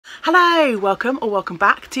Hello, welcome or welcome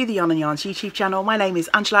back to the Yarn and Yarns YouTube channel. My name is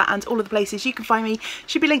Angela and all of the places you can find me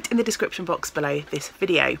should be linked in the description box below this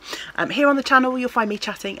video. Here on the channel you'll find me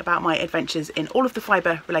chatting about my adventures in all of the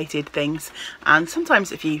fibre related things and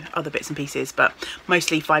sometimes a few other bits and pieces, but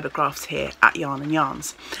mostly fibre crafts here at Yarn and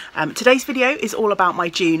Yarns. Today's video is all about my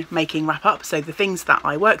June making wrap up, so the things that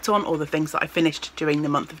I worked on or the things that I finished during the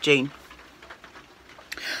month of June.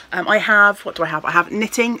 What do I have? I have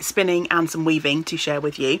knitting, spinning and some weaving to share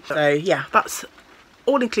with you. So yeah, that's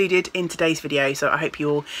all included in today's video, so I hope you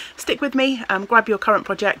all stick with me, grab your current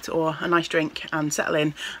project or a nice drink and settle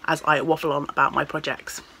in as I waffle on about my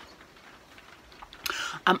projects.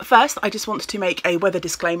 First, I just want to make a weather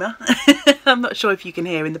disclaimer. I'm not sure if you can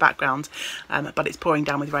hear in the background, but it's pouring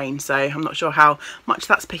down with rain, so I'm not sure how much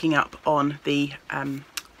that's picking up on the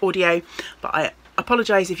audio, but I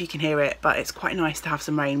apologise if you can hear it, but it's quite nice to have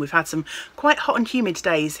some rain. We've had some quite hot and humid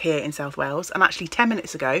days here in South Wales, and actually 10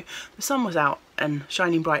 minutes ago the sun was out and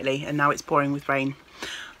shining brightly, and now it's pouring with rain.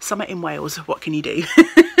 Summer in Wales, what can you do?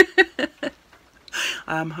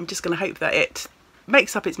 I'm just going to hope that it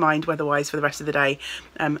makes up its mind weather-wise for the rest of the day,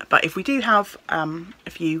 but if we do have a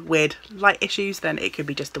few weird light issues, then it could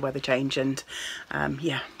be just the weather change, and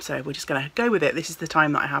yeah, so we're just going to go with it. This is the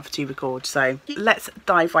time that I have to record, so let's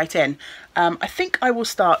dive right in. I think I will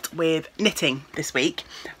start with knitting this week.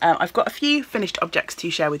 I've got a few finished objects to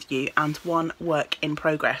share with you and one work in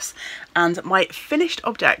progress, and my finished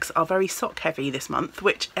objects are very sock heavy this month,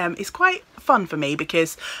 which is quite fun for me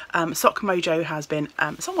because sock mojo has been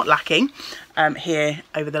somewhat lacking here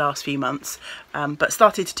over the last few months, but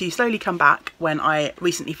started to slowly come back when I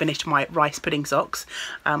recently finished my rice pudding socks,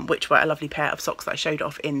 which were a lovely pair of socks that I showed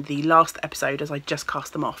off in the last episode as I just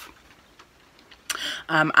cast them off.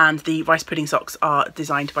 And the rice pudding socks are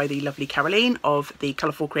designed by the lovely Caroline of the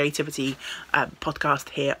Colourful Creativity podcast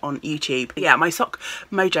here on YouTube. Yeah, my sock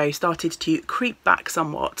mojo started to creep back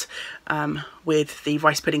somewhat with the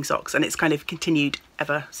rice pudding socks, and it's kind of continued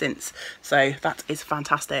ever since, so that is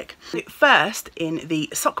fantastic. First in the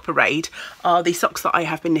sock parade are the socks that I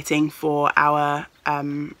have been knitting for our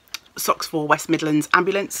Socks for West Midlands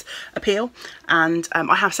ambulance appeal, and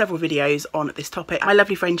I have several videos on this topic. My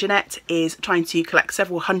lovely friend Jeanette is trying to collect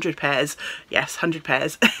several hundred pairs, yes, 100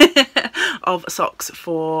 pairs of socks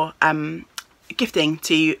for gifting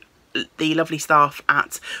to the lovely staff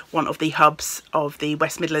at one of the hubs of the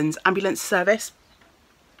West Midlands ambulance service,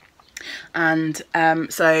 and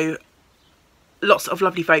so lots of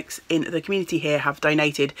lovely folks in the community here have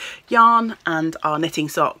donated yarn and are knitting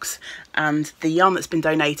socks, and the yarn that's been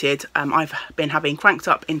donated I've been having cranked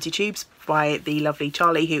up into tubes by the lovely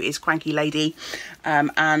Charlie, who is Cranky Lady,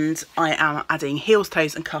 and I am adding heels,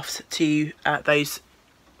 toes and cuffs to those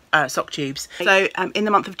sock tubes. So in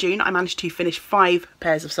the month of June I managed to finish 5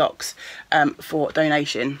 pairs of socks for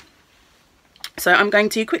donation. So I'm going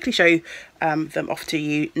to quickly show them off to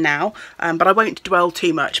you now, but I won't dwell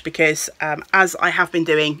too much because as I have been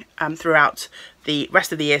doing throughout the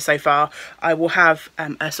rest of the year so far, I will have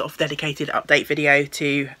a sort of dedicated update video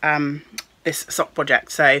to this sock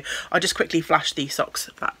project. So I'll just quickly flash the socks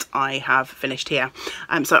that I have finished here.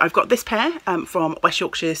 So I've got this pair from West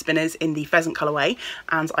Yorkshire Spinners in the pheasant colourway,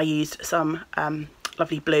 and I used some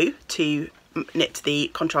lovely blue to knit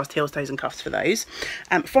the contrast heels, toes and cuffs for those.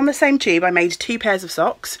 From the same tube I made 2 pairs of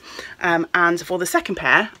socks, and for the second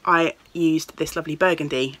pair I used this lovely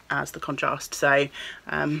burgundy as the contrast. So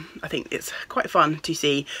I think it's quite fun to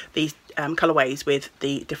see these colourways with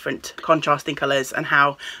the different contrasting colours and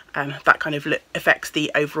how that kind of affects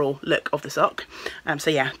the overall look of the sock. So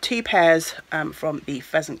yeah, 2 pairs from the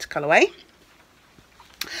pheasant colourway.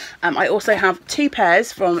 I also have 2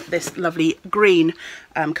 pairs from this lovely green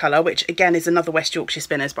colour, which again is another West Yorkshire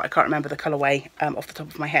Spinners, but I can't remember the colourway off the top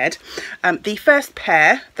of my head. The first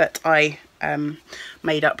pair that I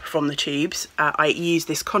made up from the tubes, I used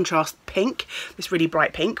this contrast pink, this really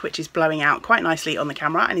bright pink, which is blowing out quite nicely on the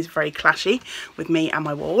camera and is very clashy with me and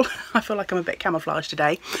my wall. I feel like I'm a bit camouflaged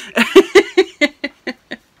today.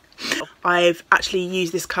 I've actually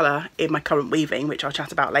used this colour in my current weaving, which I'll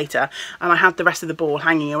chat about later, and I had the rest of the ball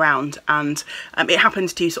hanging around, and it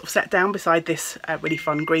happened to sort of set down beside this really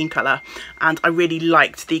fun green colour, and I really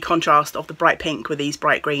liked the contrast of the bright pink with these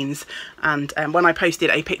bright greens, and when I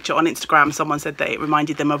posted a picture on Instagram someone said that it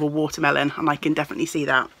reminded them of a watermelon, and I can definitely see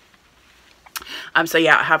that. So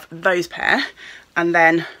yeah, I have those pair, and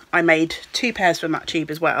then I made 2 pairs from that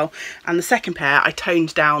tube as well, and the second pair I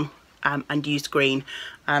toned down and used green.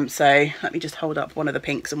 So let me just hold up one of the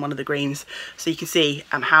pinks and one of the greens so you can see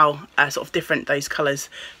how sort of different those colours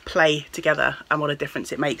play together and what a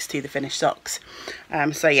difference it makes to the finished socks.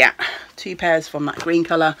 So yeah, 2 pairs from that green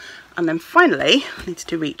colour And then finally, I need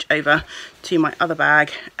to reach over to my other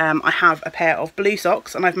bag. I have a pair of blue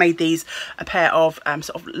socks, and I've made these a pair of sort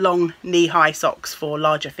of long knee-high socks for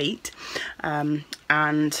larger feet.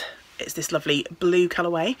 And it's this lovely blue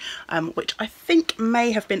colourway, which I think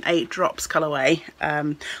may have been a Drops colourway.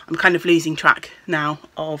 I'm kind of losing track now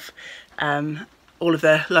of all of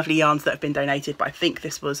the lovely yarns that have been donated, but I think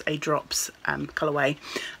this was a Drops colourway.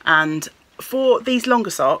 And for these longer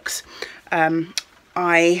socks,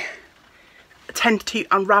 I tend to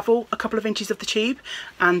unravel a couple of inches of the tube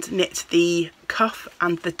and knit the cuff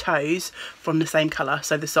and the toes from the same colour,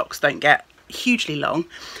 so the socks don't get hugely long,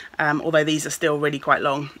 although these are still really quite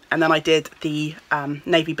long. And then I did the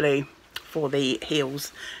navy blue for the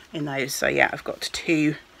heels in those. So yeah, I've got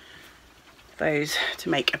 2 of those to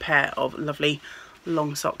make a pair of lovely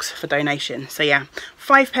long socks for donation. So yeah,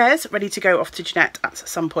 5 pairs ready to go off to Jeanette at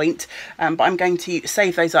some point, but I'm going to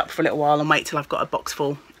save those up for a little while and wait till I've got a box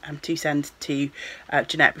full to send to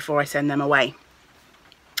Jeanette before I send them away.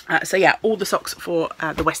 So yeah, all the socks for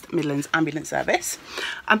the West Midlands Ambulance Service.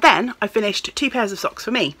 And then I finished 2 pairs of socks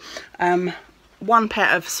for me. 1 pair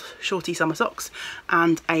of shorty summer socks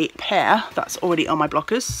and a pair that's already on my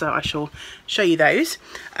blockers, so I shall show you those.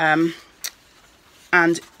 And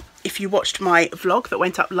if you watched my vlog that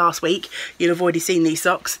went up last week, you'll have already seen these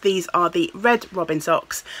socks. These are the Red Robin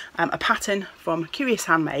socks, a pattern from Curious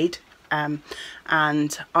Handmade,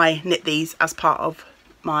 and I knit these as part of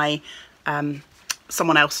my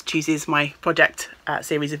Someone Else Chooses My Project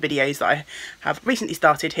series of videos that I have recently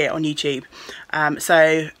started here on YouTube.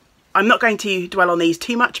 So I'm not going to dwell on these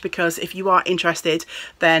too much, because if you are interested,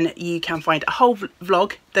 then you can find a whole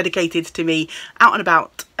vlog dedicated to me out and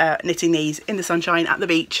about knitting these in the sunshine at the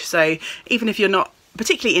beach. So even if you're not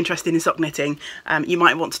particularly interested in sock knitting, you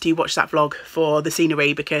might want to watch that vlog for the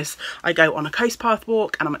scenery, because I go on a coast path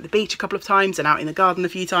walk and I'm at the beach a couple of times and out in the garden a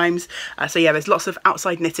few times. So yeah, there's lots of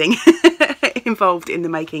outside knitting involved in the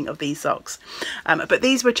making of these socks. But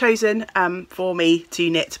these were chosen for me to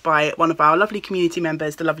knit by one of our lovely community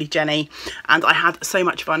members, the lovely Jenny, and I had so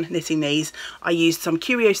much fun knitting these. I used some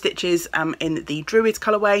Curio stitches in the Druids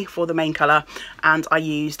colourway for the main colour, and I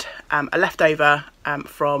used a leftover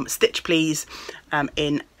from Stitch Please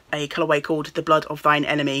in a colourway called The Blood of Thine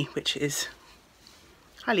Enemy, which is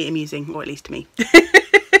highly amusing, or at least to me.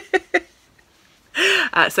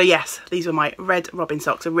 So yes, these were my Red Robin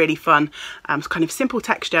socks. A really fun kind of simple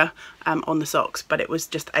texture on the socks, but it was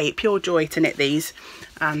just a pure joy to knit these,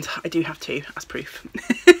 and I do have 2 as proof.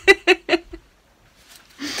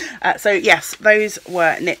 So yes, those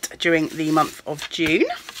were knit during the month of June.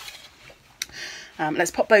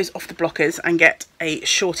 Let's pop those off the blockers and get a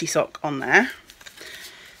shorty sock on there.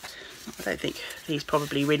 I don't think these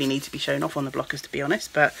probably really need to be shown off on the blockers, to be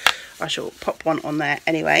honest, but I shall pop one on there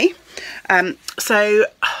anyway. So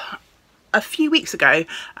a few weeks ago,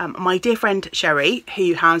 my dear friend Sherry,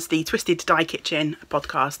 who has the Twisted Dye Kitchen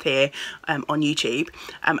podcast here on YouTube,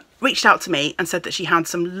 reached out to me and said that she had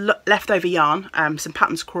some leftover yarn, some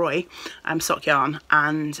Patterns Croy sock yarn,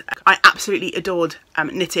 and I absolutely adored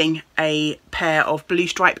knitting a pair of blue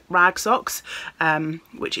stripe rag socks,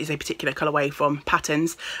 which is a particular colourway from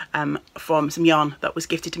Patterns, from some yarn that was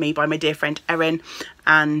gifted to me by my dear friend Erin.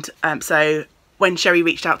 And so when Sherry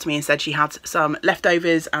reached out to me and said she had some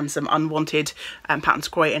leftovers and some unwanted Patterns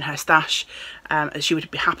Croy in her stash, she would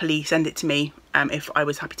happily send it to me if I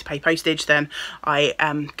was happy to pay postage, then I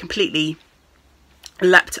completely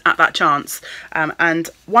leapt at that chance. And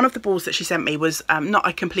one of the balls that she sent me was not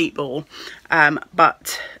a complete ball,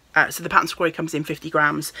 but so the Patterns Croy comes in 50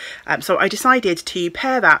 grams. So I decided to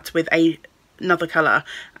pair that with another colour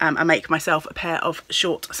and make myself a pair of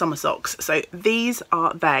short summer socks. So these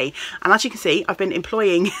are they, and as you can see, I've been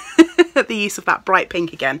employing the use of that bright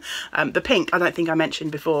pink again. The pink, I don't think I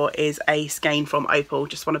mentioned before, is a skein from Opal,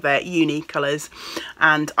 just one of their uni colours,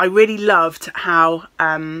 and I really loved how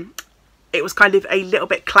it was kind of a little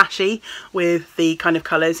bit clashy with the kind of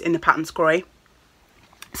colours in the Patterns Croy.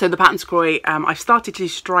 So the Patterns Croy, I've started to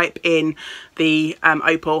stripe in the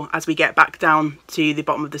Opal as we get back down to the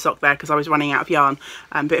bottom of the sock there, because I was running out of yarn.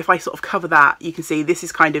 But if I sort of cover that, you can see this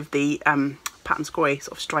is kind of the Patterns Croy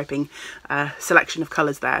sort of striping selection of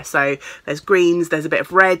colours there. So there's greens, there's a bit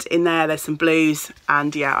of red in there, there's some blues,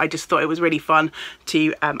 and yeah, I just thought it was really fun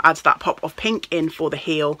to add that pop of pink in for the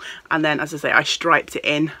heel, and then, as I say, I striped it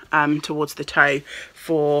in towards the toe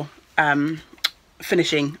for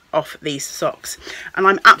finishing off these socks, and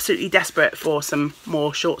I'm absolutely desperate for some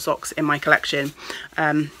more short socks in my collection.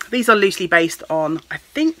 These are loosely based on, I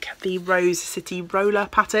think, the Rose City roller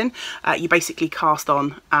pattern. You basically cast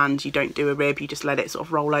on and you don't do a rib, you just let it sort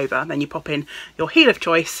of roll over, then you pop in your heel of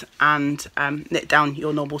choice and knit down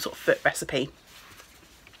your normal sort of foot recipe.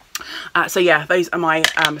 So yeah, those are my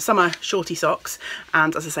summer shorty socks,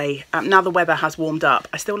 and as I say, now the weather has warmed up,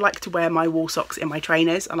 I still like to wear my wool socks in my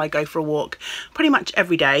trainers, and I go for a walk pretty much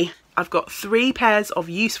every day. I've got 3 pairs of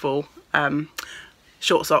useful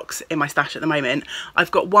short socks in my stash at the moment.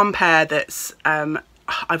 I've got 1 pair that's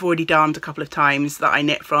I've already darned a couple of times, that I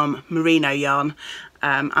knit from merino yarn,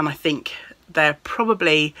 and I think they're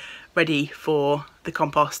probably ready for the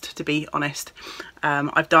compost, to be honest.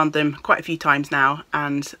 I've darned them quite a few times now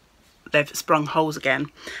and they've sprung holes again,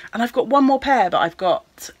 and I've got 1 more pair, but I've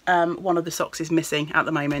got one of the socks is missing at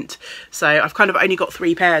the moment, so I've kind of only got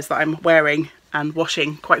 3 pairs that I'm wearing and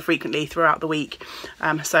washing quite frequently throughout the week.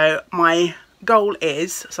 So my goal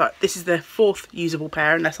is, so this is the 4th usable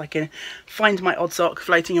pair, unless I can find my odd sock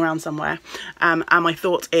floating around somewhere, and my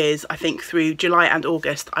thought is, I think through July and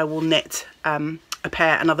August I will knit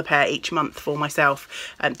another pair each month for myself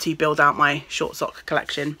to build out my short sock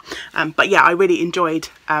collection. But yeah, I really enjoyed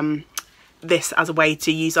this as a way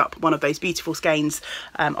to use up one of those beautiful skeins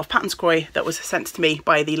of Patterns Croy that was sent to me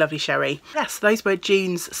by the lovely Sherry. Yes, those were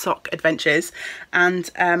June's sock adventures, and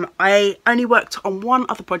I only worked on 1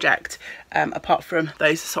 other project apart from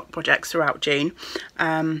those sock projects throughout June,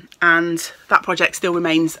 and that project still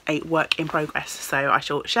remains a work in progress, so I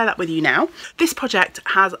shall share that with you now. This project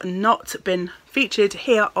has not been featured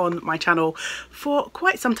here on my channel for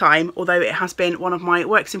quite some time, although it has been one of my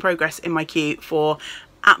works in progress in my queue for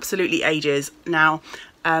absolutely ages now.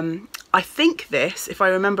 I think this, if I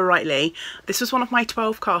remember rightly, this was one of my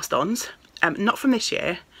 12 cast-ons, not from this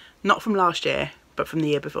year, not from last year, but from the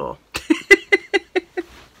year before.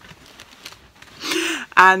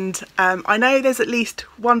 And I know there's at least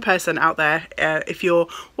one person out there, if you're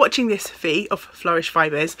watching this feed of Flourish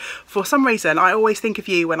Fibres, for some reason I always think of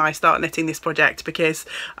you when I start knitting this project, because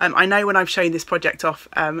I know when I've shown this project off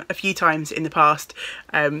a few times in the past,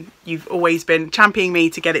 you've always been championing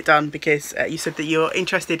me to get it done, because you said that you're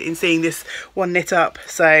interested in seeing this one knit up.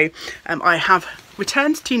 So I have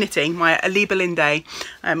returned to knitting my Aliba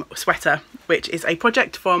Linde sweater, which is a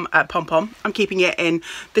project from Pom Pom. I'm keeping it in,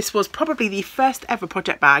 this was probably the first ever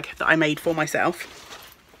project bag that I made for myself.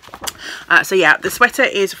 So yeah, the sweater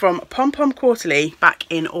is from Pom Pom Quarterly back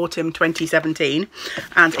in autumn 2017,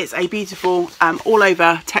 and it's a beautiful all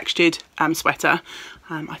over textured sweater.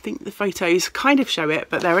 I think the photos kind of show it,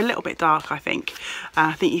 but they're a little bit dark, I think.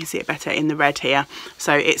 I think you can see it better in the red here.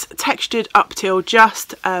 So it's textured up till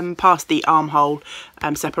just past the armhole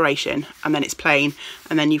separation, and then it's plain,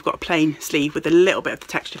 and then you've got a plain sleeve with a little bit of the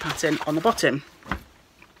texture pattern on the bottom.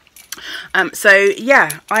 So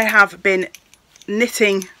yeah, I have been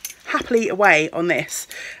knitting happily away on this,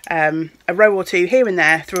 a row or 2 here and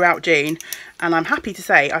there throughout June, and I'm happy to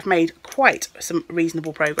say I've made quite some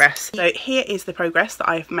reasonable progress. So here is the progress that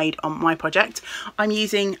I've made on my project. I'm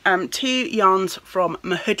using 2 yarns from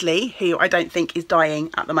Mahudley, who I don't think is dyeing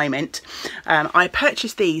at the moment. I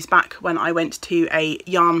purchased these back when I went to a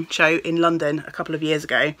yarn show in London a couple of years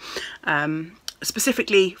ago,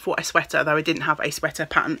 specifically for a sweater, though I didn't have a sweater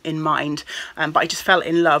pattern in mind, but I just fell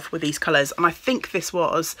in love with these colours, and I think this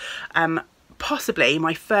was possibly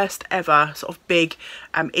my first ever sort of big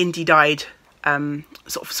indie dyed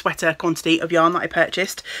sort of sweater quantity of yarn that I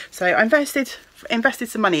purchased. So I invested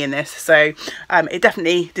some money in this, so it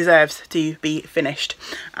definitely deserves to be finished.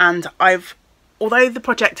 And although the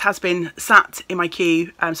project has been sat in my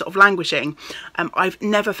queue sort of languishing, I've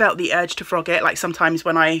never felt the urge to frog it. Like sometimes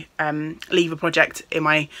when I leave a project in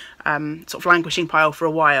my sort of languishing pile for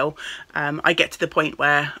a while, I get to the point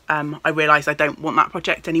where I realise I don't want that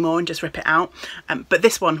project anymore and just rip it out. But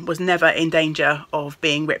this one was never in danger of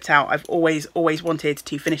being ripped out. I've always wanted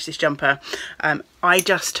to finish this jumper. I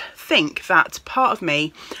just think that part of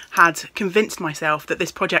me had convinced myself that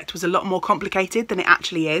this project was a lot more complicated than it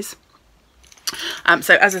actually is.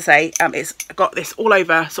 So as I say, it's got this all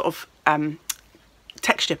over sort of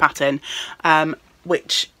texture pattern,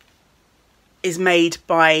 which is made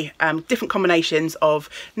by different combinations of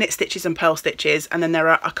knit stitches and purl stitches, and then there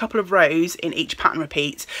are a couple of rows in each pattern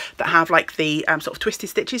repeat that have like the sort of twisted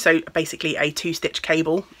stitches, so basically a 2-stitch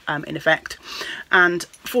cable in effect. And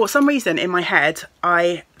for some reason in my head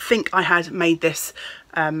I think I had made this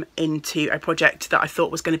into a project that I thought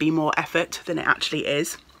was going to be more effort than it actually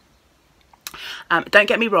is. Don't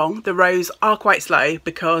get me wrong, the rows are quite slow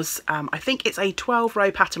because I think it's a 12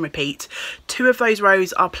 row pattern repeat. 2 of those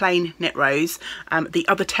rows are plain knit rows. The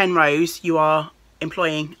other 10 rows you are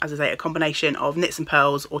employing, as I say, a combination of knits and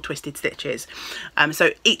purls or twisted stitches.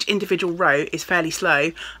 So each individual row is fairly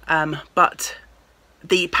slow, but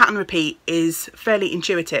the pattern repeat is fairly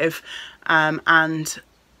intuitive, and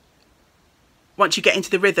once you get into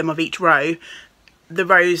the rhythm of each row, the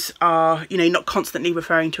rows are, you know, not constantly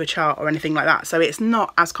referring to a chart or anything like that. So it's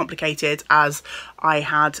not as complicated as I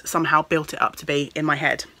had somehow built it up to be in my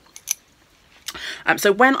head.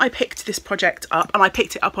 So when I picked this project up, and I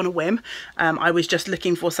picked it up on a whim, I was just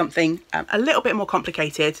looking for something a little bit more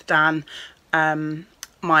complicated than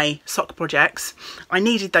my sock projects. I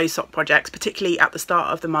needed those sock projects, particularly at the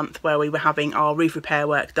start of the month where we were having our roof repair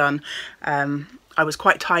work done. I was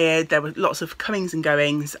quite tired, there were lots of comings and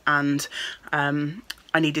goings, and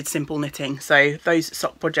I needed simple knitting. So those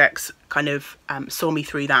sock projects kind of saw me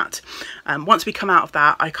through that. Once we come out of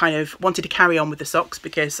that, I kind of wanted to carry on with the socks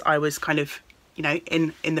because I was kind of, you know,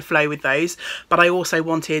 in the flow with those, but I also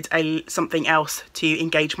wanted something else to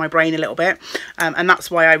engage my brain a little bit, and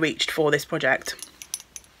that's why I reached for this project.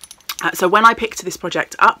 So when I picked this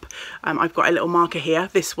project up, I've got a little marker here.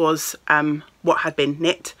 This was what had been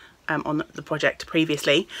knit on the project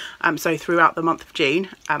previously. So throughout the month of June,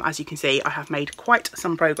 as you can see, I have made quite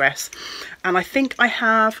some progress, and I think I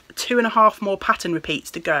have 2.5 more pattern repeats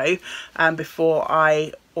to go before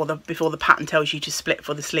the pattern tells you to split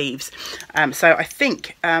for the sleeves. So I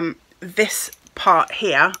think this part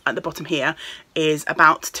here at the bottom here is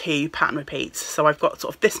about 2 pattern repeats, so I've got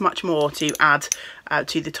sort of this much more to add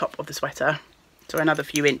to the top of the sweater, so another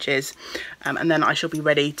few inches, and then I shall be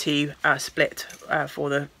ready to split for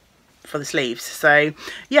the sleeves. So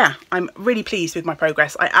yeah, I'm really pleased with my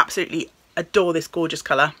progress. I absolutely adore this gorgeous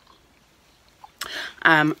colour,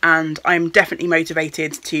 and I'm definitely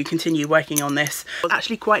motivated to continue working on this. It's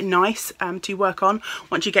actually quite nice to work on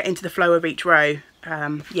once you get into the flow of each row.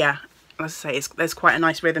 Yeah, as I say, there's quite a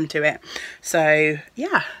nice rhythm to it. So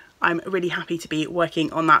yeah, I'm really happy to be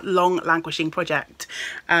working on that long languishing project.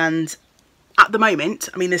 And at the moment,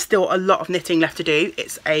 I mean, there's still a lot of knitting left to do.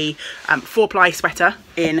 It's a 4-ply sweater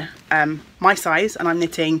in my size, and I'm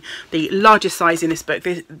knitting the largest size in this book.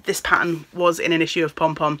 This pattern was in an issue of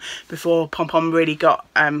Pom Pom before Pom Pom really got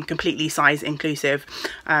completely size inclusive.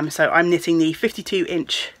 So I'm knitting the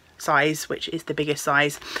 52-inch size, which is the biggest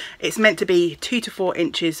size. It's meant to be 2 to 4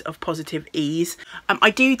 inches of positive ease.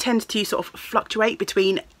 I do tend to sort of fluctuate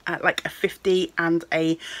between like a 50 and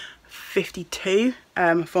a 52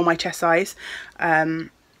 for my chest size,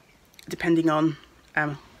 depending on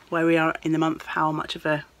where we are in the month, how much of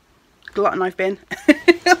a glutton I've been,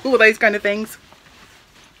 all those kind of things.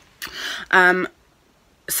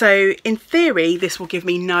 So in theory this will give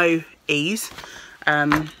me no ease,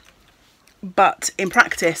 but in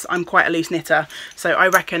practice I'm quite a loose knitter, so I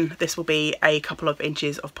reckon this will be a couple of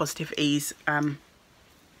inches of positive ease on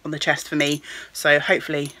the chest for me. So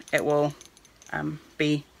hopefully it will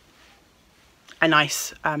be a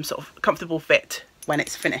nice sort of comfortable fit when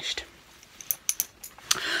it's finished.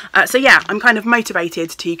 So yeah, I'm kind of motivated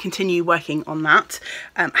to continue working on that.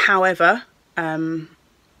 However, you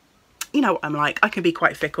know what I'm like, I can be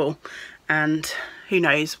quite fickle, and who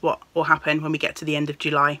knows what will happen when we get to the end of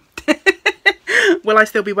July. Will I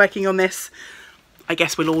still be working on this? I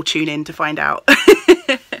guess we'll all tune in to find out.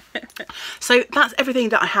 So that's everything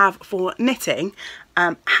that I have for knitting.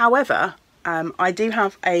 However, I do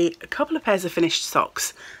have a couple of pairs of finished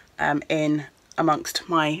socks in amongst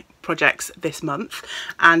my projects this month,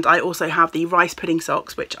 and I also have the rice pudding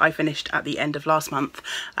socks, which I finished at the end of last month.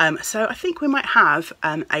 So I think we might have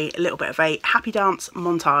a little bit of a happy dance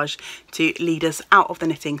montage to lead us out of the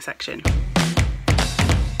knitting section.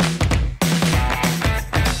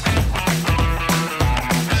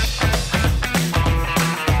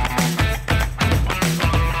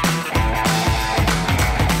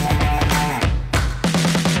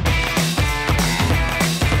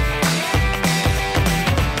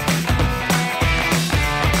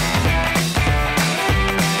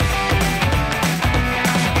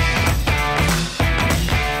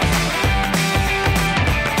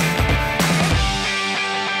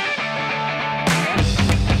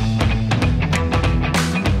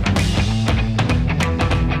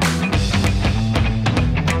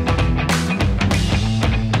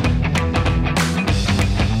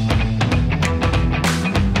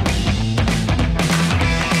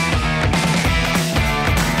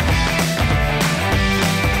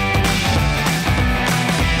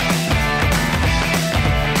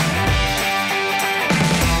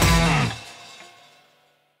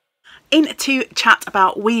 to chat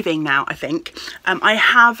about weaving now, I think. I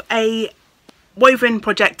have a woven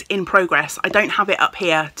project in progress. I don't have it up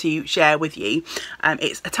here to share with you.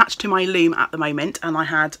 It's attached to my loom at the moment, and I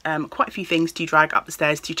had quite a few things to drag up the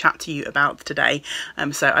stairs to chat to you about today.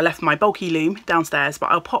 So I left my bulky loom downstairs,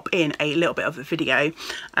 but I'll pop in a little bit of a video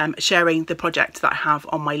sharing the project that I have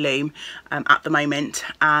on my loom at the moment,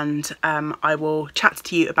 and I will chat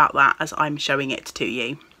to you about that as I'm showing it to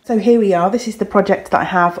you. So here we are. This is the project that I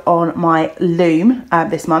have on my loom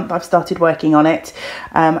this month. I've started working on it.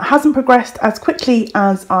 It hasn't progressed as quickly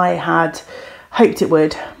as I had hoped it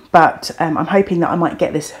would, but I'm hoping that I might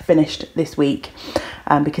get this finished this week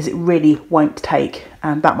because it really won't take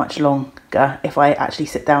that much longer if I actually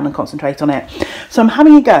sit down and concentrate on it. So I'm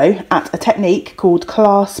having a go at a technique called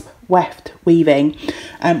clasp weft weaving,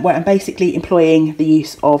 where I'm basically employing the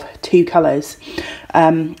use of two colours.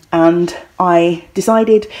 And I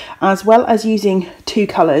decided, as well as using two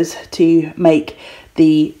colours to make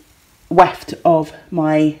the weft of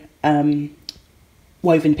my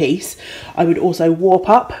woven piece, I would also warp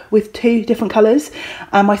up with two different colours.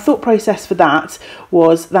 And my thought process for that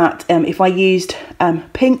was that if I used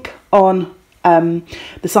pink on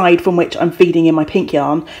the side from which I'm feeding in my pink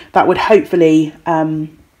yarn, that would hopefully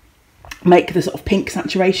make the sort of pink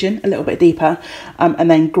saturation a little bit deeper,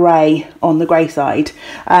 and then grey on the grey side.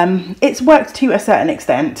 It's worked to a certain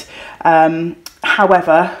extent.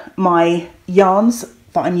 However, my yarns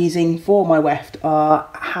that I'm using for my weft are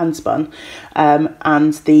hand spun,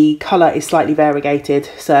 and the colour is slightly variegated,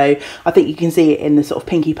 so I think you can see it in the sort of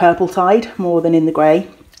pinky purple side more than in the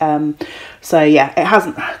grey. So yeah, it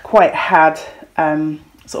hasn't quite had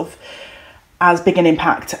sort of as big an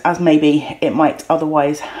impact as maybe it might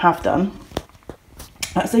otherwise have done.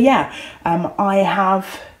 So yeah, I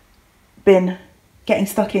have been getting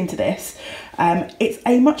stuck into this. It's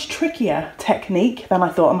a much trickier technique than I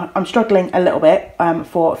thought. I'm struggling a little bit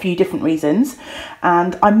for a few different reasons,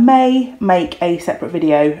 and I may make a separate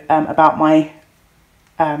video about my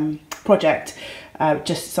project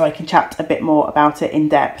just so I can chat a bit more about it in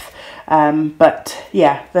depth. But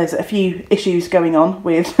yeah, there's a few issues going on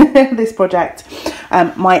with this project.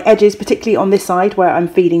 My edges, particularly on this side where I'm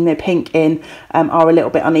feeding the pink in, are a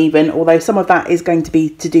little bit uneven, although some of that is going to be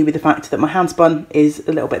to do with the fact that my hand spun is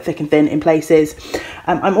a little bit thick and thin in places.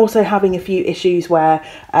 I'm also having a few issues where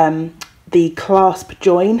the clasp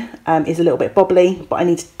join is a little bit bobbly, but I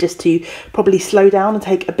need to probably slow down and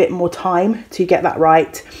take a bit more time to get that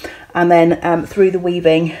right. And then through the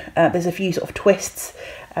weaving, there's a few sort of twists.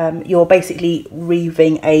 You're basically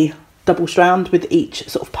weaving a double strand with each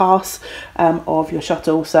sort of pass of your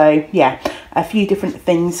shuttle. So yeah, a few different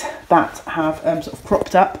things that have sort of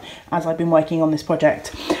cropped up as I've been working on this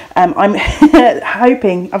project. I'm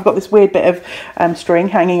hoping, I've got this weird bit of string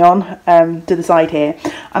hanging on to the side here.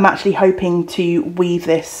 I'm actually hoping to weave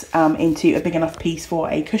this into a big enough piece for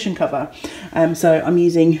a cushion cover. So I'm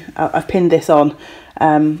using, I've pinned this on.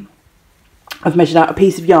 I've measured out a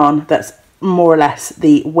piece of yarn that's more or less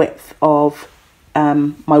the width of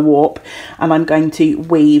my warp, and I'm going to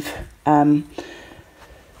weave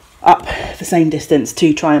up the same distance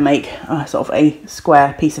to try and make sort of a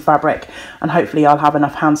square piece of fabric, and hopefully I'll have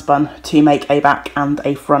enough hand spun to make a back and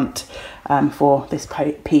a front for this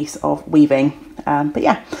piece of weaving. But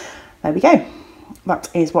yeah, there we go. That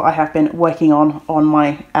is what I have been working on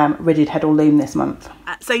my rigid heddle loom this month.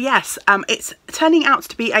 So yes, it's turning out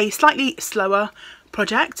to be a slightly slower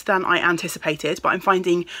project than I anticipated, but I'm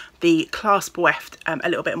finding the clasp weft a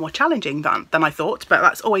little bit more challenging than I thought, but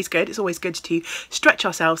that's always good. It's always good to stretch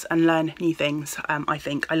ourselves and learn new things. I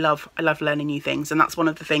think I love learning new things, and that's one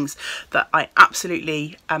of the things that I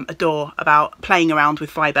absolutely adore about playing around with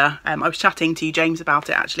fibre. I was chatting to James about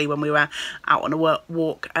it actually when we were out on a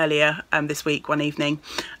walk earlier this week one evening.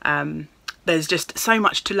 There's just so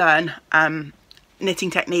much to learn.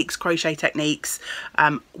 Knitting techniques, crochet techniques,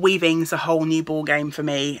 weaving's a whole new ball game for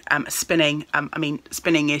me. Spinning, I mean,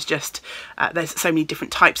 spinning is just, there's so many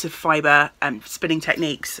different types of fibre and spinning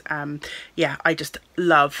techniques. Yeah, I just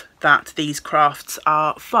love that these crafts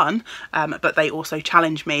are fun, but they also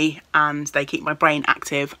challenge me and they keep my brain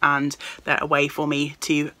active, and they're a way for me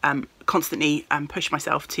to constantly push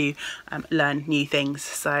myself to learn new things.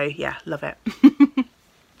 So yeah, love it.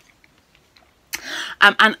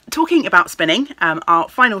 And talking about spinning, our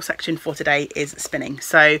final section for today is spinning.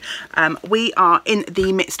 So we are in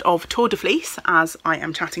the midst of Tour de Fleece as I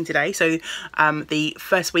am chatting today. So the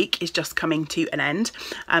first week is just coming to an end.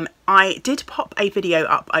 I did pop a video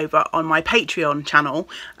up over on my Patreon channel.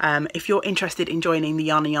 If you're interested in joining the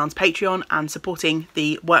Yarn and Yarns Patreon and supporting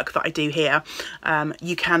the work that I do here,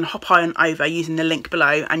 you can hop on over using the link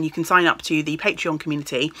below, and you can sign up to the Patreon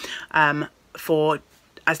community for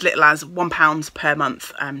as little as £1 per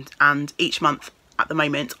month, and each month at the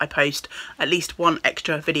moment I post at least one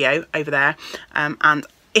extra video over there, and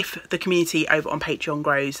if the community over on Patreon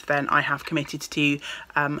grows, then I have committed to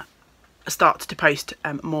start to post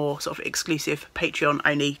more sort of exclusive Patreon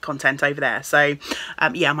only content over there. So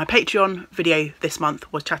yeah, my Patreon video this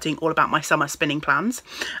month was chatting all about my summer spinning plans.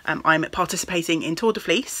 I'm participating in Tour de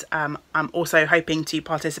Fleece. I'm also hoping to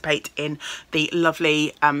participate in the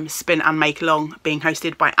lovely spin and make along being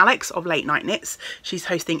hosted by Alex of Late Night Knits. She's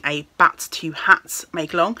hosting a bat to hats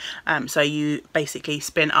make along. So you basically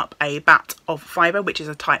spin up a bat of fibre, which is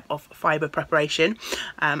a type of fibre preparation,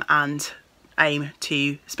 and aim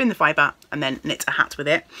to spin the fibre and then knit a hat with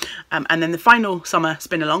it. And then the final summer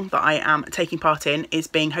spin along that I am taking part in is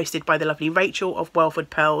being hosted by the lovely Rachel of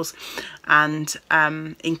Welford Pearls, and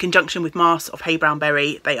in conjunction with Mars of Hey Brown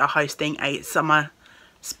Berry, they are hosting a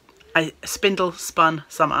spindle spun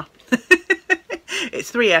summer.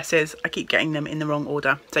 It's 3 S's, I keep getting them in the wrong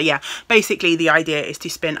order. So yeah, basically the idea is to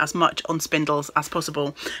spin as much on spindles as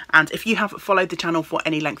possible. And if you have followed the channel for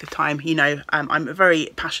any length of time, you know I'm very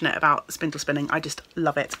passionate about spindle spinning. I just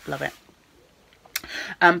love it, love it.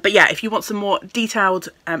 But yeah, if you want some more detailed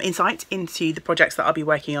insight into the projects that I'll be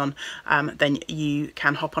working on, then you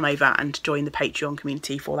can hop on over and join the Patreon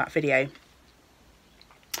community for that video.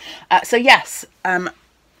 So yes,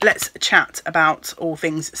 let's chat about all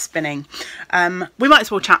things spinning. We might as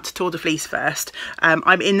well chat Tour de Fleece first.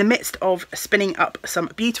 I'm in the midst of spinning up some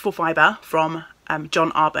beautiful fibre from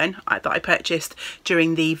John Arbon that I purchased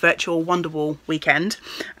during the virtual Wonderwall weekend,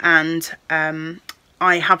 and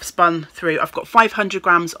I have spun through, I've got 500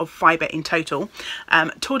 grams of fibre in total.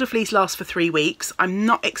 Tour de Fleece lasts for 3 weeks. I'm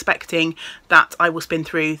not expecting that I will spin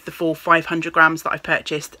through the full 500 grams that I've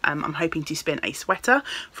purchased. I'm hoping to spin a sweater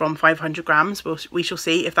from 500 grams. We shall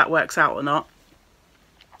see if that works out or not.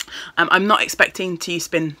 I'm not expecting to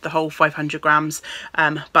spin the whole 500 grams,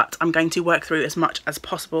 but I'm going to work through as much as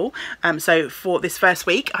possible. So for this first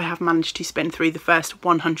week, I have managed to spin through the first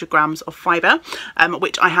 100 grams of fibre,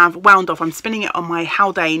 which I have wound off. I'm spinning it on my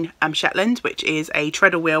Haldane Shetland, which is a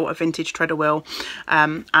treader wheel, a vintage treader wheel,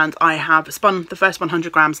 and I have spun the first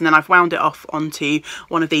 100 grams, and then I've wound it off onto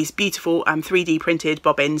one of these beautiful 3D printed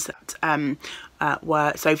bobbins that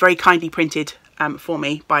were so very kindly printed for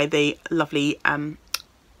me by the lovely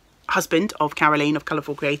husband of Caroline of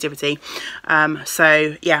Colourful Creativity.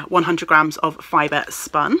 So yeah, 100 grams of fibre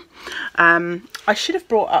spun. I should have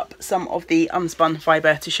brought up some of the unspun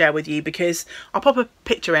fibre to share with you, because I'll pop a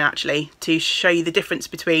picture in actually to show you the difference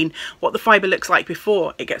between what the fibre looks like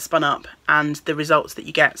before it gets spun up and the results that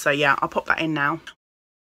you get. So yeah, I'll pop that in now.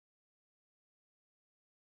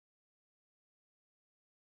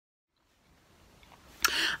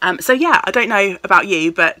 So yeah, I don't know about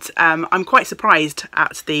you, but I'm quite surprised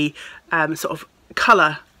at the sort of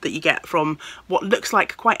colour that you get from what looks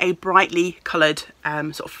like quite a brightly coloured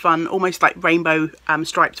sort of fun, almost like rainbow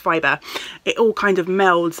striped fibre. It all kind of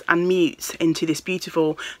melds and mutes into this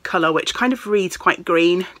beautiful colour, which kind of reads quite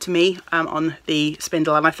green to me on the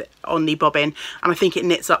spindle and on the bobbin, and I think it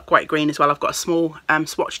knits up quite green as well. I've got a small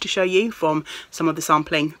swatch to show you from some of the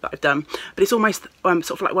sampling that I've done, but it's almost sort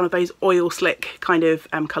of like one of those oil slick kind of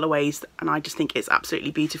colourways, and I just think it's absolutely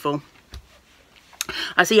beautiful.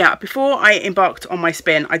 So yeah, before I embarked on my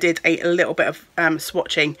spin, I did a little bit of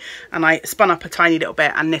swatching, and I spun up a tiny little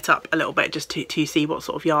bit and knit up a little bit just to see what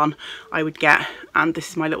sort of yarn I would get. And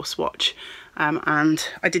this is my little swatch, and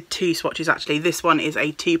I did 2 swatches actually. This one is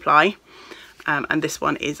a 2-ply, and this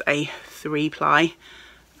one is a 3-ply,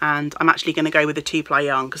 and I'm actually going to go with the 2-ply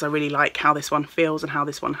yarn because I really like how this one feels and how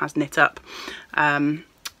this one has knit up. And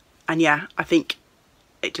yeah, I think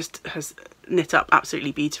it just has knit up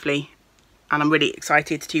absolutely beautifully, and I'm really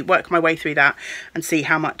excited to work my way through that and see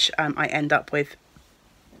how much I end up with.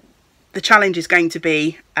 The challenge is going to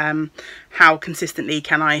be how consistently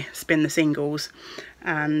can I spin the singles,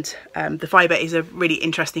 and the fibre is a really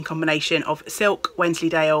interesting combination of silk,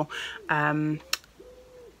 Wensleydale,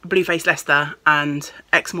 Blueface Leicester and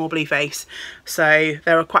Exmoor Blueface. So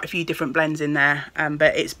there are quite a few different blends in there,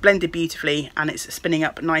 but it's blended beautifully and it's spinning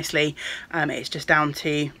up nicely. It's just down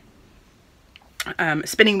to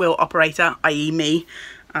spinning wheel operator, i.e. me,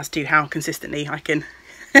 as to how consistently I can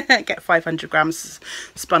get 500 grams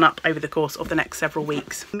spun up over the course of the next several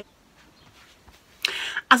weeks.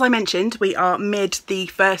 As I mentioned, we are mid the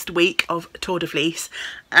first week of Tour de Fleece,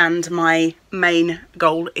 and my main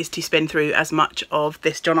goal is to spin through as much of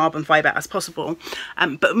this John Arbon fibre as possible.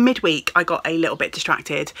 But midweek I got a little bit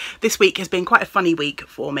distracted. This week has been quite a funny week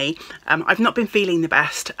for me. I've not been feeling the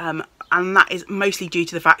best. And that is mostly due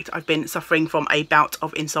to the fact I've been suffering from a bout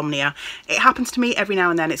of insomnia. It happens to me every now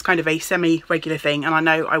and then. It's kind of a semi-regular thing, and I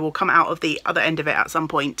know I will come out of the other end of it at some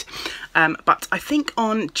point. But I think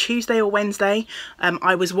on Tuesday or Wednesday,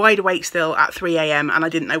 I was wide awake still at 3 AM and I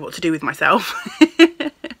didn't know what to do with myself.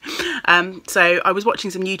 So I was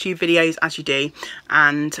watching some YouTube videos, as you do,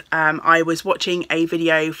 and I was watching a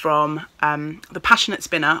video from The Passionate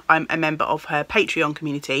Spinner. I'm a member of her Patreon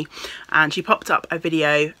community, and she popped up a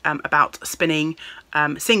video about spinning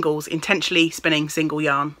singles, intentionally spinning single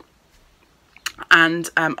yarn. And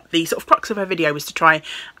the sort of crux of her video was to try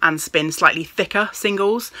and spin slightly thicker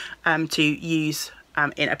singles to use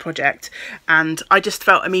in a project, and I just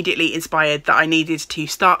felt immediately inspired that I needed to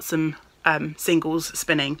start some singles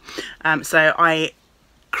spinning. So I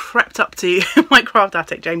crept up to my craft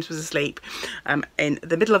attic. James was asleep in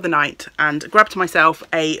the middle of the night, and grabbed myself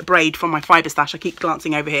a braid from my fibre stash. I keep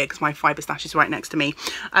glancing over here because my fibre stash is right next to me.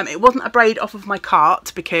 It wasn't a braid off of my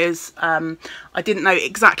cart because I didn't know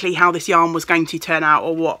exactly how this yarn was going to turn out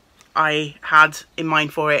or what I had in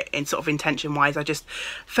mind for it in sort of intention wise. I just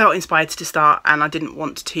felt inspired to start, and I didn't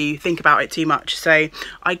want to think about it too much. So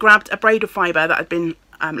I grabbed a braid of fibre that had been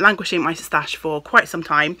languishing in my stash for quite some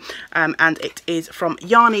time, and it is from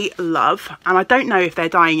Yarny Love, and I don't know if they're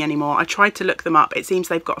dying anymore. I tried to look them up. It seems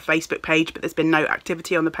they've got a Facebook page, but there's been no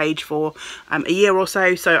activity on the page for a year or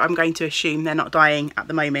so, so I'm going to assume they're not dying at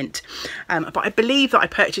the moment. But I believe that I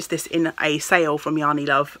purchased this in a sale from Yarny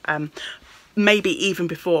Love, maybe even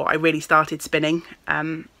before I really started spinning.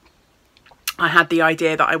 I had the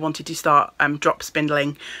idea that I wanted to start drop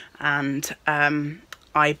spindling, and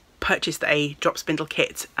I purchased a drop spindle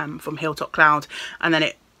kit from Hilltop Cloud, and then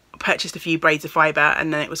it purchased a few braids of fibre,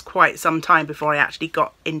 and then it was quite some time before I actually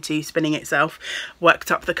got into spinning itself,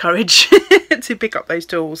 worked up the courage to pick up those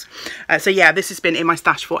tools. So yeah, this has been in my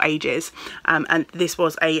stash for ages, and this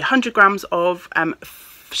was 100 grams of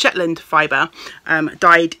Shetland fibre,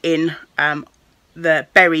 dyed in the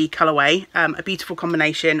berry colourway, a beautiful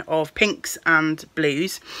combination of pinks and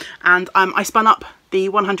blues, and I spun up the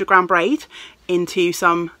 100 gram braid into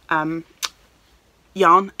some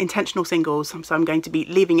yarn, intentional singles, so I'm going to be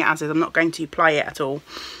leaving it as is. I'm not going to ply it at all.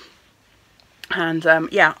 And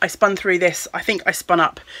yeah, I spun through this. I think I spun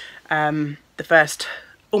up the first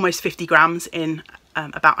almost 50 grams in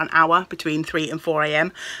about an hour, between 3 and 4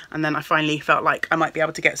 AM, and then I finally felt like I might be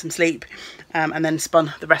able to get some sleep, and then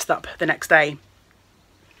spun the rest up the next day.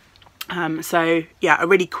 So yeah, a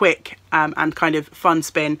really quick and kind of fun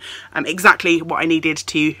spin, exactly what I needed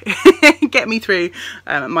to get me through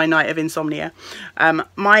my night of insomnia.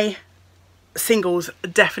 My singles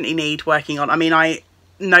definitely need working on. I mean, I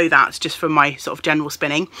know that just from my sort of general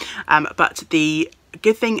spinning, but the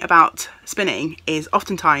good thing about spinning is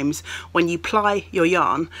oftentimes when you ply your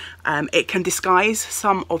yarn, it can disguise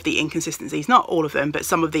some of the inconsistencies, not all of them, but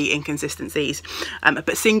some of the inconsistencies.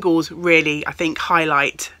 But singles really, I think,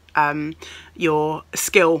 highlight your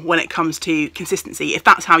skill when it comes to consistency, if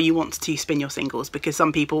that's how you want to spin your singles, because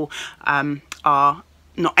some people are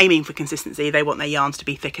not aiming for consistency. They want their yarns to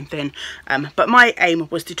be thick and thin, but my aim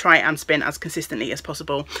was to try and spin as consistently as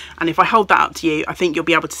possible, and if I hold that up to you, I think you'll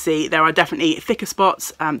be able to see there are definitely thicker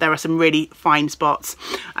spots. There are some really fine spots.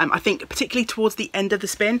 I think particularly towards the end of the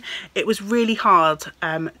spin, it was really hard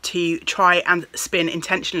to try and spin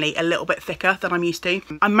intentionally a little bit thicker than I'm used to.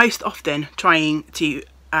 I'm most often trying to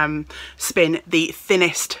spin the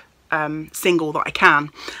thinnest single that I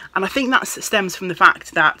can, and I think that stems from the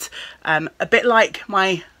fact that a bit like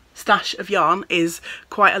my stash of yarn is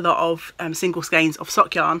quite a lot of single skeins of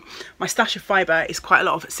sock yarn, my stash of fibre is quite a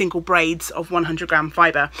lot of single braids of 100 gram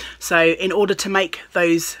fibre. So in order to make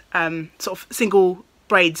those sort of single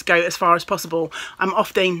braids go as far as possible, I'm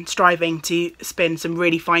often striving to spin some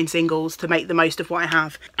really fine singles to make the most of what I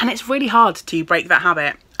have, and it's really hard to break that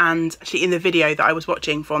habit. And actually, in the video that I was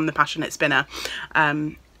watching from The Passionate Spinner,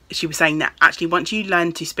 she was saying that actually once you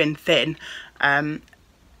learn to spin thin,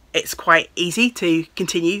 it's quite easy to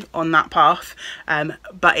continue on that path,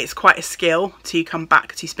 but it's quite a skill to come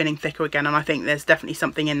back to spinning thicker again, and I think there's definitely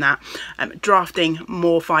something in that. Drafting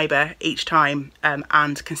more fibre each time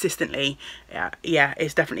and consistently, yeah,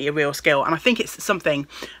 is definitely a real skill, and I think it's something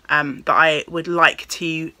that I would like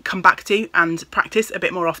to come back to and practice a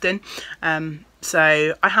bit more often.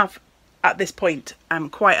 So I have at this point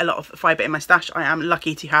quite a lot of fibre in my stash. I am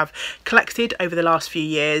lucky to have collected over the last few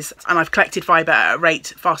years, and I've collected fibre at a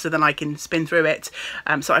rate faster than I can spin through it,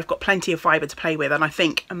 so I've got plenty of fibre to play with. And I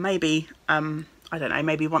think maybe I don't know,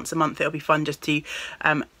 maybe once a month it'll be fun just to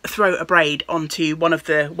throw a braid onto one of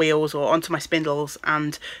the wheels or onto my spindles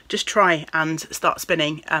and just try and start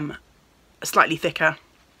spinning slightly thicker.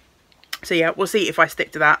 So yeah, we'll see if I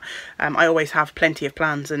stick to that. I always have plenty of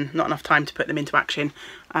plans and not enough time to put them into action.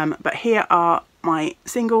 But here are my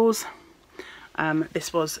singles.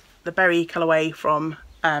 This was the berry colourway from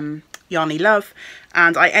Yarny Love,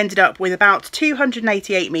 and I ended up with about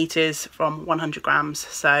 288 meters from 100 grams.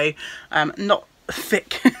 So not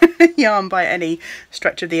thick yarn by any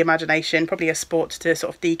stretch of the imagination. Probably a sport to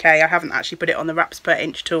sort of DK. I haven't actually put it on the wraps per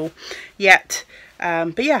inch tool yet.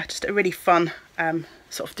 But yeah, just a really fun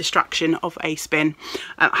sort of distraction of a spin.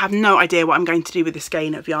 I have no idea what I'm going to do with this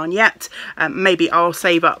skein of yarn yet. Maybe I'll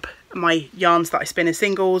save up my yarns that I spin as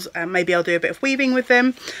singles. Maybe I'll do a bit of weaving with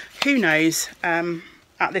them. Who knows?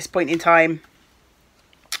 At this point in time,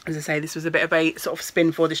 as I say, this was a bit of a sort of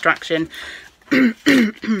spin for distraction.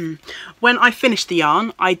 When I finished the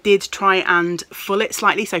yarn, I did try and full it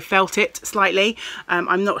slightly, so felt it slightly.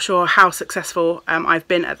 I'm not sure how successful I've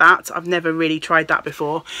been at that. I've never really tried that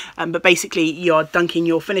before, but basically you're dunking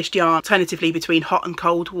your finished yarn alternatively between hot and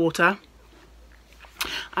cold water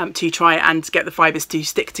to try and get the fibres to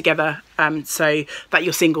stick together, so that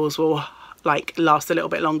your singles will like last a little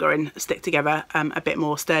bit longer and stick together a bit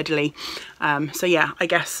more sturdily. So yeah, I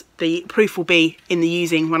guess the proof will be in the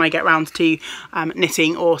using when I get round to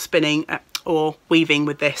knitting or spinning or weaving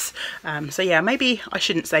with this. So yeah, maybe I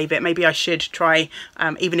shouldn't save it. Maybe I should try,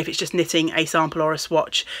 even if it's just knitting a sample or a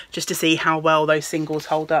swatch, just to see how well those singles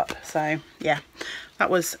hold up. So yeah, that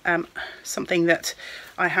was something that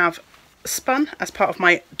I have spun as part of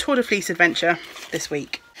my Tour de Fleece adventure this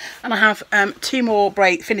week. And I have two more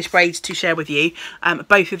finished braids to share with you.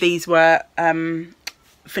 Both of these were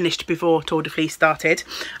finished before Tour de Fleece started.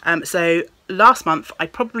 So last month I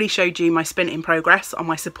probably showed you my spin in progress on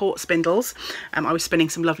my support spindles. I was spinning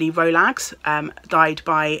some lovely Rolags dyed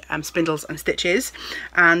by Spindles and Stitches,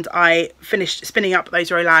 and I finished spinning up those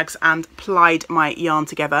Rolags and plied my yarn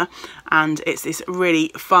together, and it's this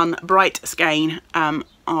really fun bright skein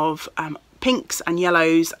of pinks and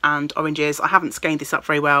yellows and oranges. I haven't skeined this up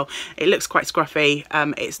very well. It looks quite scruffy.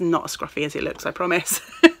 It's not as scruffy as it looks, I promise.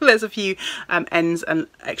 There's a few ends and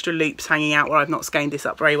extra loops hanging out where I've not skeined this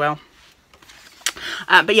up very well.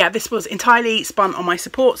 But yeah, this was entirely spun on my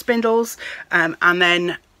support spindles, and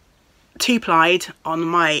then two-plied on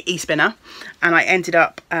my e-spinner, and I ended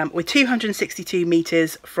up with 262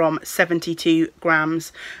 meters from 72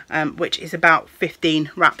 grams, which is about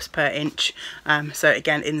 15 wraps per inch. So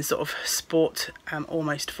again, in the sort of sport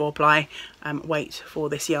almost 4-ply weight for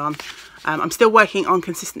this yarn. I'm still working on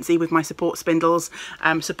consistency with my support spindles.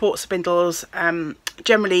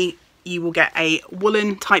 Generally you will get a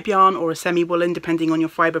woolen type yarn or a semi-woolen depending on your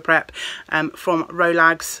fibre prep from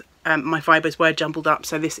Rolags. My fibres were jumbled up,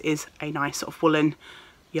 so this is a nice sort of woolen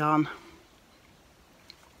yarn.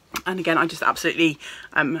 And again, I just absolutely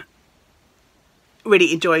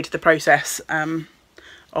really enjoyed the process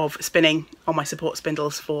of spinning on my support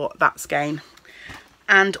spindles for that skein.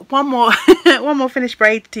 And one more one more finished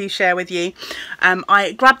braid to share with you.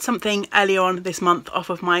 I grabbed something earlier on this month off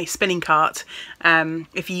of my spinning cart.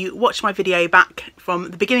 If you watched my video back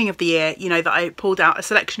from the beginning of the year, you know that I pulled out a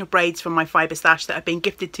selection of braids from my fibre stash that have been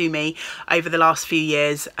gifted to me over the last few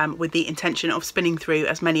years, with the intention of spinning through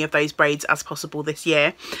as many of those braids as possible this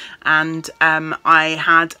year. And I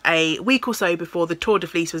had a week or so before the Tour de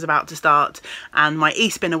Fleece was about to start, and my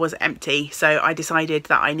e-spinner was empty, so I decided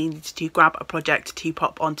that I needed to grab a project to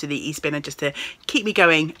pop onto the e-spinner just to keep me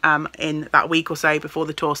going in that week or so before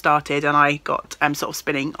the tour started. And I got sort of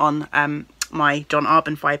spinning on my John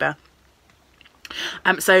Arbon fibre.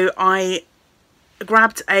 So I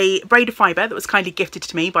grabbed a braid of fibre that was kindly gifted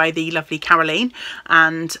to me by the lovely Caroline,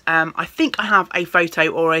 and I think I have a photo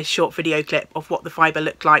or a short video clip of what the fibre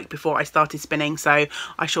looked like before I started spinning, so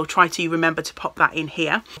I shall try to remember to pop that in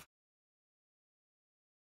here.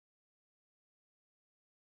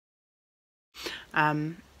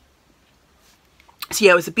 So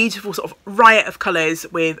yeah, it was a beautiful sort of riot of colours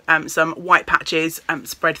with some white patches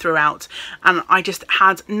spread throughout, and I just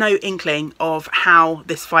had no inkling of how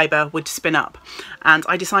this fibre would spin up, and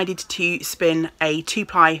I decided to spin a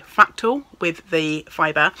 2-ply fractal with the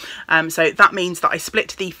fibre. So that means that I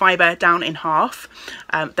split the fibre down in half,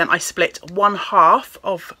 then I split one half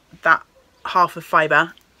of that half of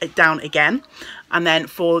fibre down again, and then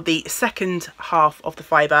for the second half of the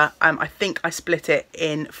fibre I think I split it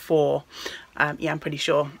in 4. Yeah, I'm pretty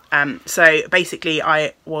sure. So basically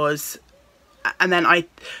I was, and then I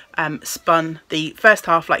spun the first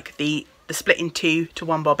half, like the split in 2 to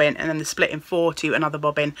one bobbin, and then the split in 4 to another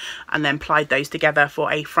bobbin, and then plied those together for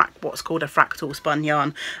a what's called a fractal spun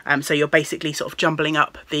yarn. So you're basically sort of jumbling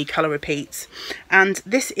up the colour repeats, and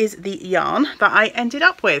this is the yarn that I ended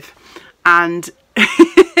up with. And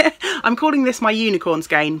I'm calling this my unicorn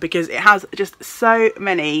skein because it has just so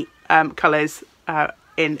many colours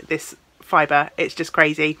in this fibre. It's just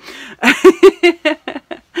crazy.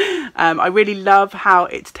 I really love how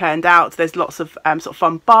it's turned out. There's lots of sort of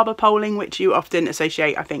fun barber poling, which you often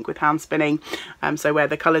associate, I think, with hand spinning. So where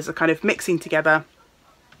the colours are kind of mixing together.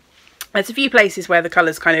 There's a few places where the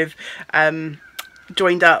colours kind of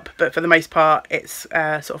joined up, but for the most part it's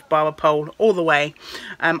sort of barber pole all the way.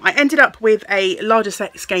 I ended up with a larger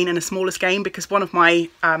skein and a smaller skein because one of my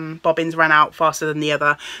bobbins ran out faster than the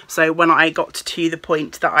other. So when I got to the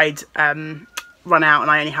point that I'd run out and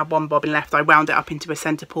I only had one bobbin left, I wound it up into a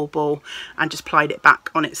centre pull ball and just plied it back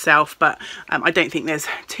on itself. But I don't think there's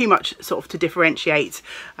too much sort of to differentiate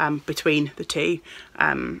between the two,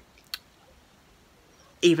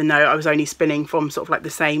 even though I was only spinning from sort of like the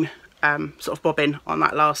same sort of bobbin on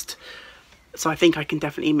that last. So I think I can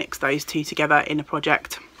definitely mix those two together in a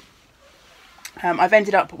project. I've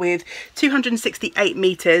ended up with 268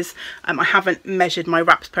 metres. I haven't measured my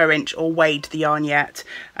wraps per inch or weighed the yarn yet.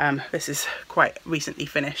 This is quite recently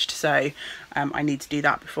finished, so I need to do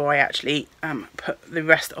that before I actually put the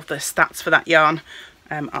rest of the stats for that yarn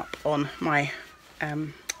up on my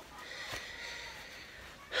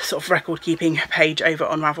sort of record keeping page over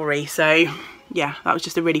on Ravelry. So yeah, that was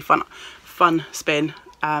just a really fun spin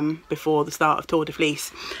before the start of Tour de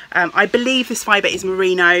Fleece. I believe this fibre is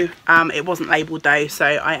merino. It wasn't labelled though, so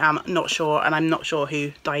I am not sure, and I'm not sure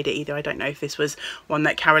who dyed it either. I don't know if this was one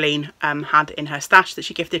that Caroline had in her stash that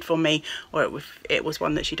she gifted for me, or it was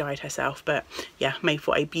one that she dyed herself. But yeah, made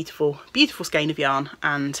for a beautiful, beautiful skein of yarn,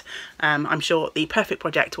 and I'm sure the perfect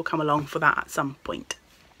project will come along for that at some point.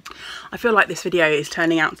 I feel like this video is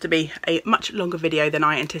turning out to be a much longer video than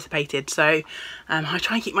I anticipated, so I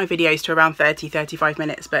try and keep my videos to around 30-35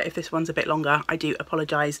 minutes, but if this one's a bit longer, I do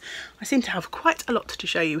apologise. I seem to have quite a lot to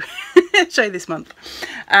show you this month.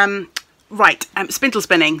 Right, spindle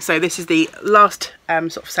spinning. So this is the last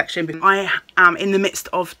sort of section. I am in the midst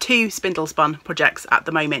of 2 spindle spun projects at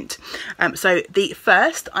the moment. So the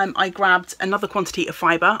first, I grabbed another quantity of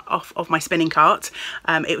fibre off of my spinning cart.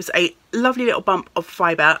 It was a lovely little bump of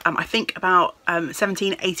fibre, I think about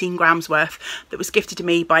 17-18 grams worth, that was gifted to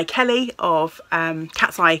me by Kelly of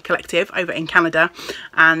Cat's Eye Collective over in Canada,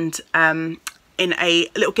 and in a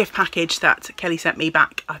little gift package that Kelly sent me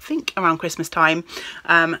back, I think around Christmas time,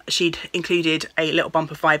 she'd included a little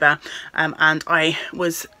bump of fibre, and I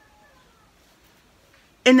was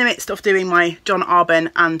in the midst of doing my John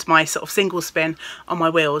Arbon and my sort of single spin on my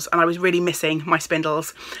wheels, and I was really missing my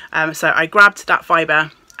spindles. So I grabbed that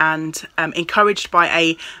fibre, and encouraged by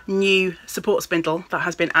a new support spindle that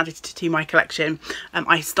has been added to my collection,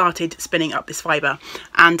 I started spinning up this fibre,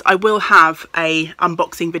 and I will have a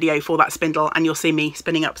unboxing video for that spindle, and you'll see me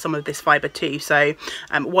spinning up some of this fibre too, so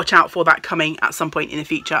watch out for that coming at some point in the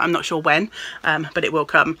future. I'm not sure when, but it will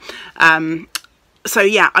come. So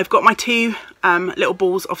yeah, I've got my 2 little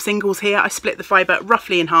balls of singles here. I split the fibre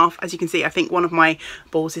roughly in half. As you can see, I think one of my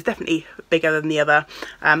balls is definitely bigger than the other,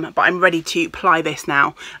 but I'm ready to ply this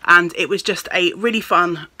now. And it was just a really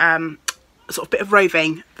fun sort of bit of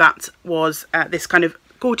roving that was this kind of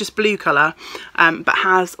gorgeous blue colour, but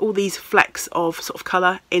has all these flecks of sort of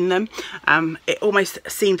colour in them. It almost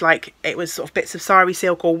seemed like it was sort of bits of sari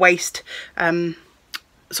silk or waste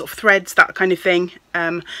sort of threads, that kind of thing.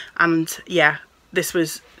 And yeah, this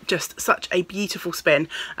was just such a beautiful spin.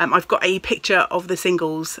 I've got a picture of the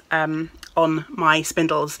singles on my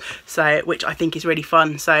spindles, so which I think is really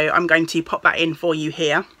fun, so I'm going to pop that in for you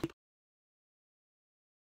here.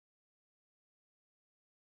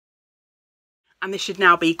 And this should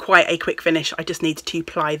now be quite a quick finish. I just need to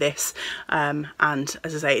ply this, and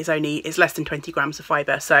as I say, it's less than 20 grams of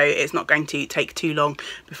fibre, so it's not going to take too long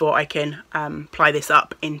before I can ply this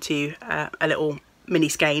up into a little mini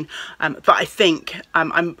skein. But I think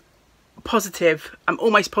I'm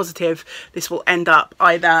almost positive this will end up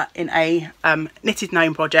either in a knitted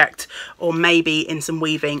gnome project or maybe in some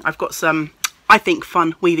weaving. I've got some, I think,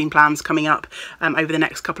 fun weaving plans coming up over the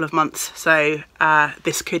next couple of months, so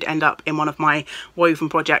this could end up in one of my woven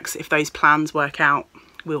projects if those plans work out.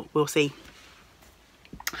 We'll see.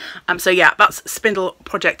 So yeah, that's spindle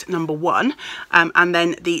project number 1, and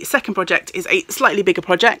then the second project is a slightly bigger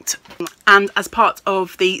project, and as part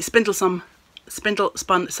of the Spindlesome Spindle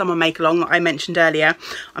Spun Summer Make Along that I mentioned earlier.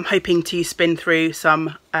 I'm hoping to spin through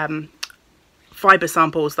some fibre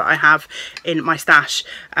samples that I have in my stash,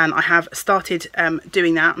 and I have started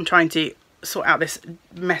doing that. I'm trying to sort out this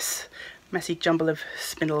messy jumble of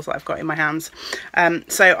spindles that I've got in my hands.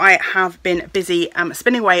 So I have been busy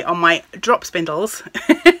spinning away on my drop spindles,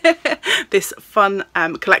 this fun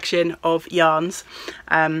collection of yarns,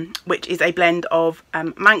 which is a blend of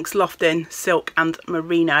Manx, Lofton, Silk and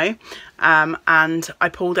Merino, and I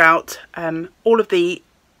pulled out all of the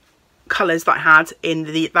colours that I had in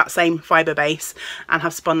that same fibre base and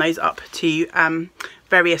have spun those up to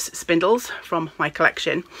various spindles from my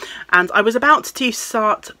collection. And I was about to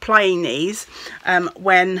start plying these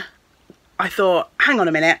when I thought, hang on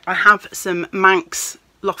a minute, I have some Manx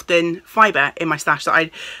Lofton fibre in my stash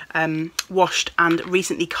that I washed and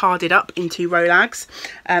recently carded up into Rolags.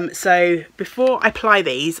 So before I ply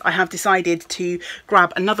these, I have decided to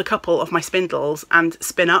grab another couple of my spindles and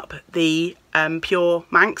spin up the pure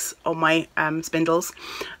Manx on my spindles,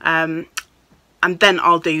 and then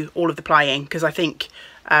I'll do all of the plying, because I think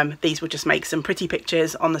these will just make some pretty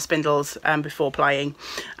pictures on the spindles before plying.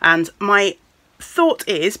 And my thought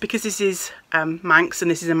is, because this is Manx and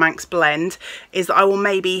this is a Manx blend, is that I will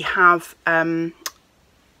maybe have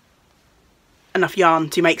enough yarn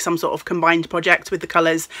to make some sort of combined project with the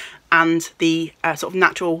colours and the sort of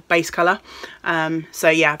natural base colour. So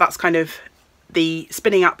yeah, that's kind of the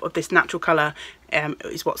spinning up of this natural colour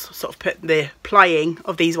is what's sort of put the plying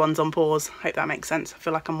of these ones on pause. Hope that makes sense. I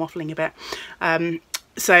feel like I'm waffling a bit.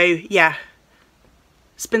 So yeah,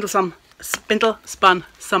 Spindle Spun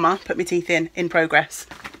Summer, put my teeth in progress.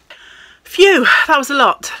 Phew, that was a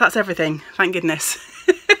lot. That's everything, thank goodness.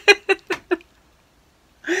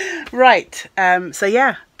 Right, so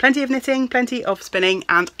yeah, plenty of knitting, plenty of spinning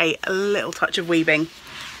and a little touch of weaving.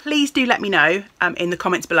 Please do let me know in the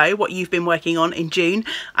comments below what you've been working on in June.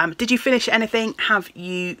 Did you finish anything? Have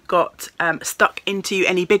you got stuck into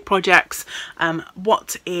any big projects?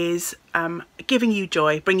 What is giving you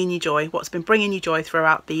joy, bringing you joy? What's been bringing you joy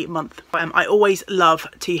throughout the month? I always love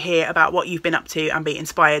to hear about what you've been up to and be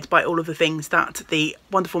inspired by all of the things that the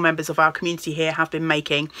wonderful members of our community here have been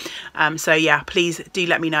making. So yeah, please do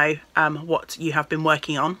let me know what you have been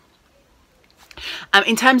working on.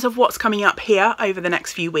 In terms of what's coming up here over the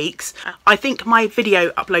next few weeks, I think my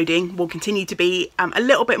video uploading will continue to be a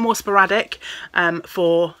little bit more sporadic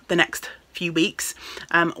for the next few weeks.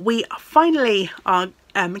 We finally are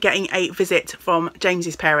getting a visit from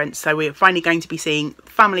James's parents, so we're finally going to be seeing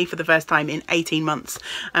family for the first time in 18 months.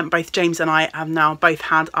 Both James and I have now both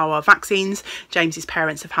had our vaccines. James's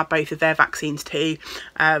parents have had both of their vaccines too,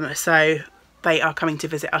 so they are coming to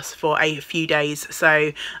visit us for a few days.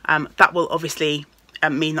 So that will obviously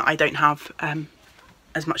mean that I don't have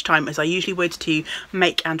as much time as I usually would to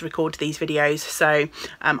make and record these videos. So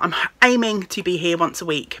I'm aiming to be here once a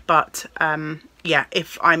week, but yeah,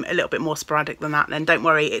 if I'm a little bit more sporadic than that, then don't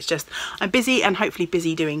worry, it's just I'm busy, and hopefully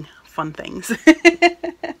busy doing fun things.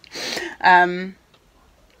 I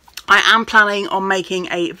am planning on making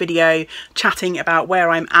a video chatting about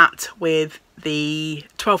where I'm at with the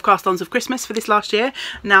 12 cast-ons of Christmas for this last year.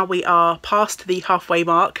 Now we are past the halfway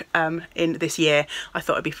mark in this year. I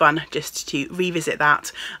thought it'd be fun just to revisit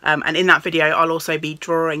that, and in that video I'll also be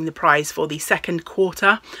drawing the prize for the second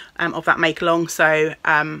quarter of that make along. So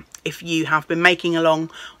if you have been making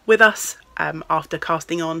along with us after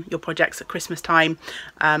casting on your projects at Christmas time,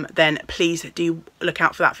 then please do look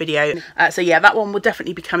out for that video. So yeah, that one will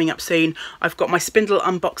definitely be coming up soon. I've got my spindle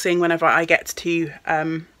unboxing whenever I get to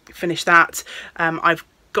finish that. I've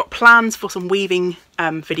got plans for some weaving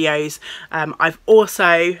videos. I've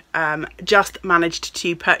also just managed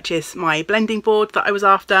to purchase my blending board that I was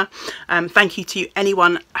after. Thank you to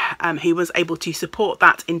anyone who was able to support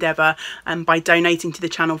that endeavour by donating to the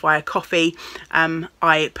channel via Ko-fi.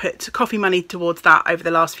 I put coffee money towards that over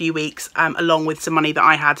the last few weeks, along with some money that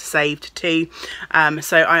I had saved too.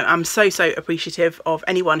 So I'm so appreciative of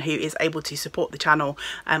anyone who is able to support the channel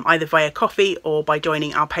either via Ko-fi or by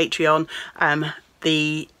joining our Patreon.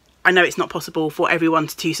 I know it's not possible for everyone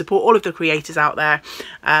to support all of the creators out there,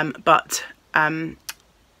 but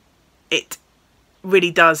it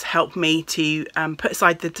really does help me to put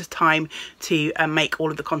aside the time to make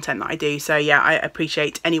all of the content that I do. So yeah, I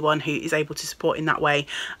appreciate anyone who is able to support in that way.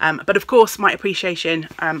 But of course my appreciation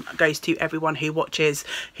goes to everyone who watches,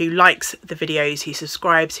 who likes the videos, who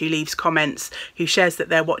subscribes, who leaves comments, who shares that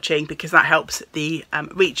they're watching, because that helps the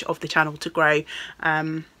reach of the channel to grow.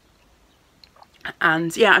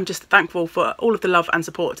 And yeah, I'm just thankful for all of the love and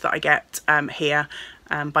support that I get here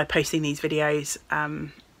by posting these videos.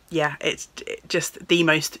 Yeah, it's just the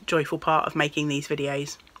most joyful part of making these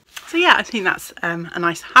videos. So yeah, I think that's a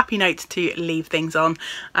nice happy note to leave things on.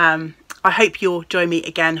 I hope you'll join me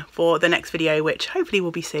again for the next video, which hopefully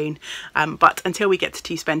will be soon. But until we get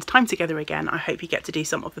to spend time together again, I hope you get to do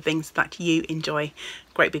some of the things that you enjoy.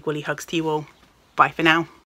 Great big woolly hugs to you all. Bye for now.